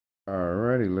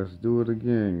Alrighty, let's do it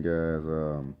again, guys.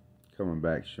 Coming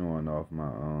back, showing off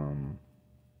my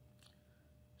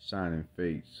Shining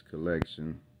Fates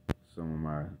collection. Some of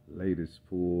my latest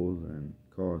pulls and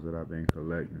cards that I've been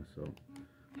collecting. So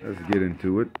let's get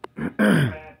into it.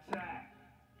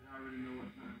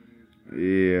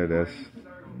 Yeah, that's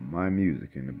my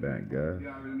music in the back, guys.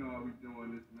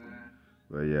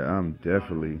 But yeah, I'm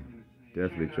definitely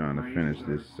trying to finish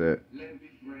this set.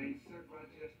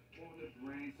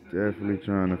 Definitely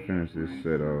trying to finish this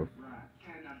set off.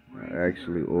 I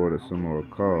actually ordered some more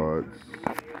cards.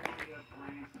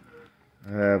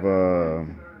 I have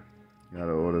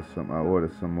gotta order some. I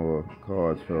ordered some more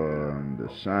cards for the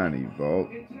Shiny Vault.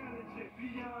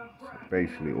 So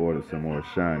basically, ordered some more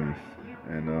shinies,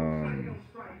 and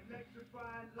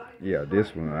yeah,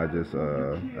 this one I just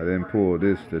I didn't pull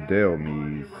this the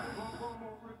Delmies.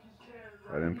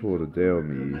 I didn't pull the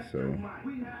Delmies, so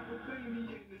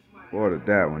ordered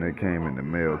that one. It came in the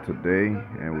mail today,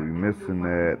 and we missing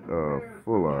that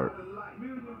full art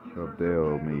of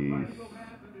Delmies.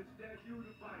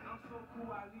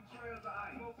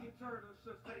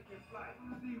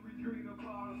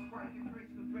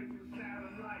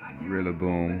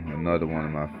 Rillaboom, another one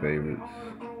of my favorites.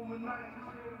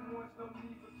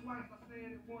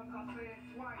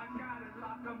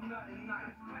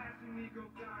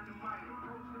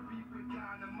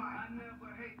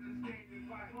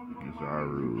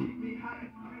 Zaru,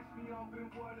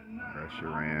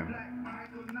 Reshiram.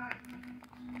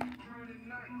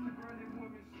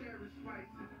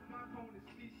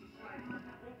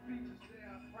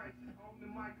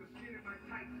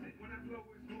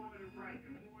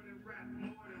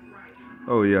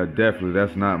 Oh yeah, definitely.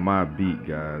 That's not my beat,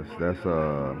 guys. That's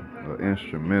an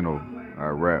instrumental I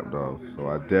rapped off. So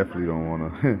I definitely don't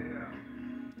wanna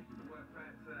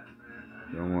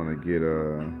get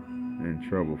in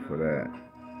trouble for that.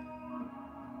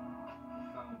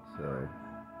 So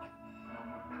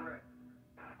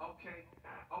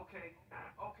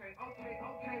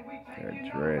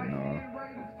that Dreadnought.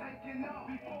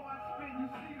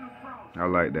 I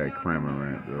like that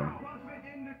Cramorant though.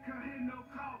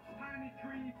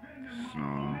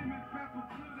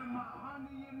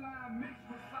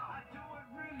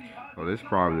 Oh, this is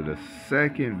probably the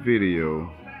second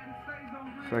video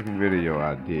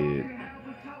I did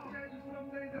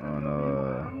on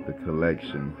the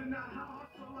collection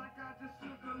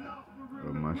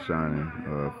of my Shining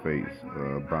Fates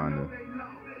binder.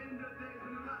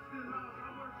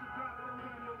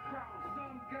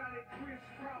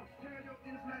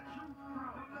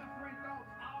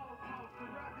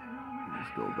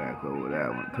 Let's go back over that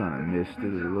one. Kind of missed it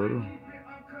a little.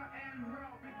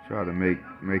 Try to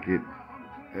make it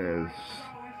as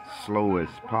slow as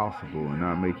possible and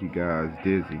not make you guys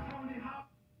dizzy.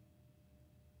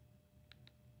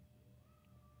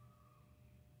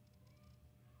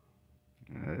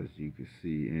 As you can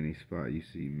see, any spot you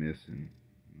see missing,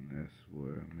 that's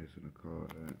where I'm missing a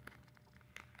card at.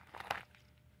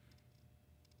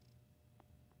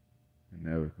 I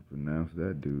never could pronounce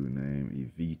that dude's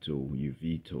name.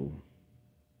 Yveltal.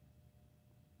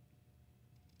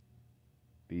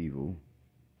 Beevil.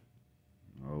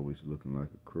 Always looking like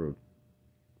a crook.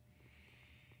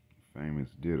 Famous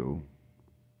Ditto.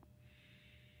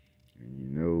 And you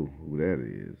know who that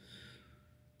is.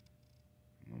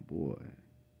 My boy.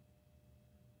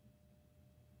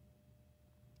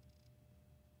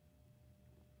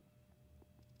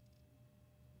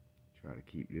 Try to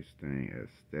keep this thing as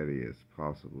steady as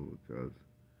possible because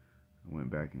I went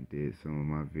back and did some of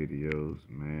my videos.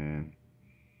 Man,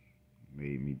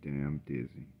 made me damn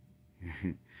dizzy.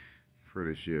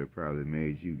 Pretty sure it probably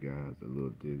made you guys a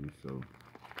little dizzy, so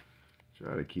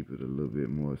try to keep it a little bit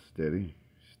more steady.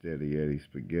 Steady Eddie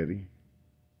spaghetti.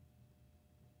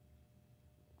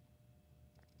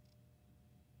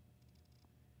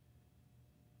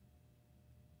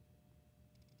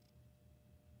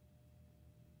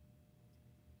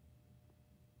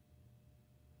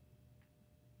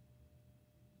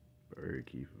 Bird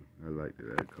Keeper. I liked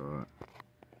that card.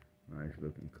 Nice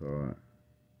looking card.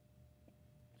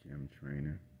 Gym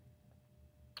Trainer.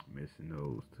 Missing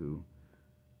those two.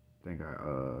 I think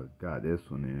I got this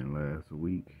one in last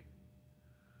week.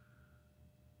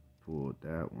 Pulled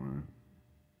that one.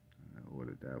 I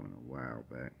ordered that one a while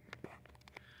back.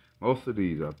 Most of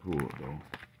these I pulled though.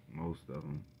 Most of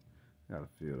them. Gotta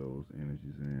feel those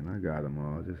energies in. I got them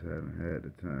all. Just haven't had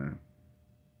the time.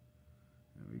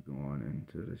 And we going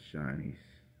into the shinies.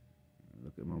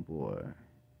 Look at my boy.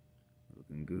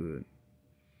 Looking good.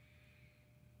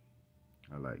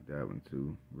 I like that one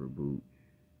too. Reboot.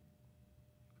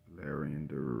 Larian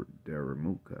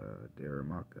Darumaka.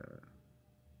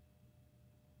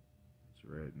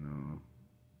 Retinol.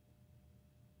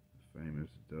 Famous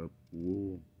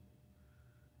double.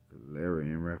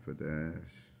 Galarian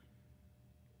Rapidash.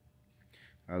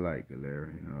 I like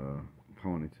Galarian,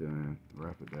 Ponyta and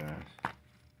Rapidash.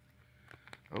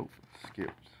 Oh,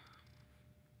 skipped.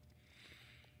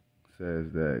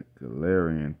 Says that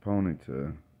Galarian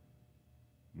Ponyta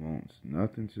wants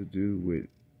nothing to do with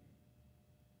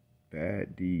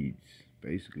bad deeds.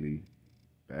 Basically,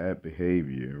 bad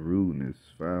behavior, rudeness,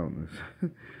 foulness.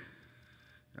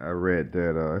 I read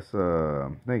that, I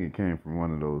think it came from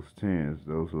one of those tins.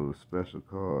 Those were the special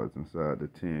cards inside the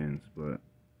tins, but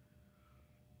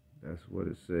that's what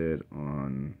it said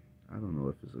on, I don't know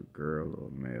if it's a girl or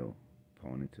a male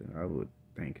Ponyta. I would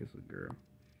think it's a girl.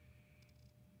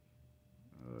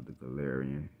 The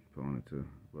Galarian Ponyta,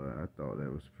 but I thought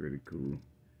that was pretty cool.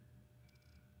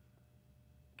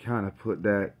 Kind of put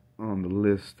that on the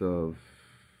list of,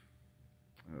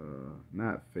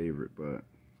 not favorite, but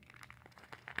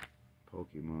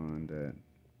Pokemon that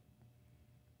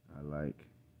I like.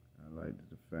 I like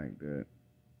the fact that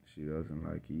she doesn't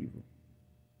like evil.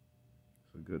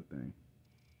 It's a good thing.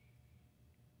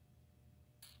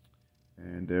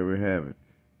 And there we have it,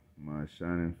 my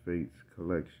Shining Fates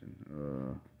collection.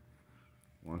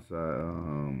 Once I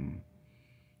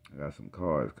got some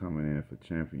cards coming in for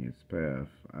Champion's Path,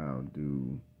 I'll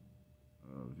do a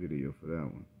video for that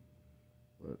one.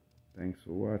 But thanks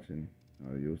for watching.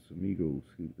 Adios amigos.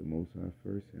 Keep the Most High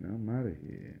first, and I'm out of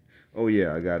here. Oh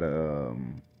yeah,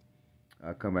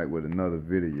 I'll come back with another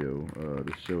video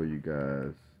to show you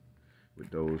guys with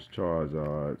those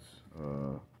Charizards.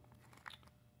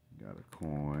 Got a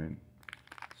coin,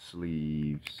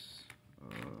 sleeves,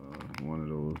 one of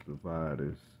those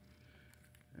dividers,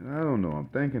 and I don't know. I'm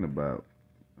thinking about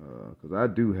because I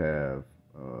do have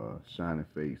Shining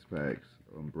Fates packs,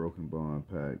 Broken Bond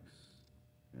packs,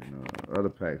 and other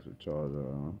packs with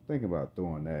Charizard. I'm thinking about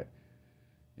throwing that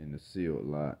in the sealed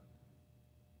lot.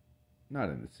 Not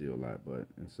in the sealed lot, but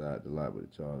inside the lot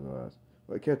with the Charizards.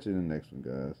 But catch you in the next one,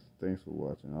 guys. Thanks for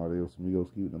watching. Adios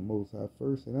amigos. Keep the Most High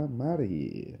first, and I'm out of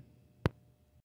here.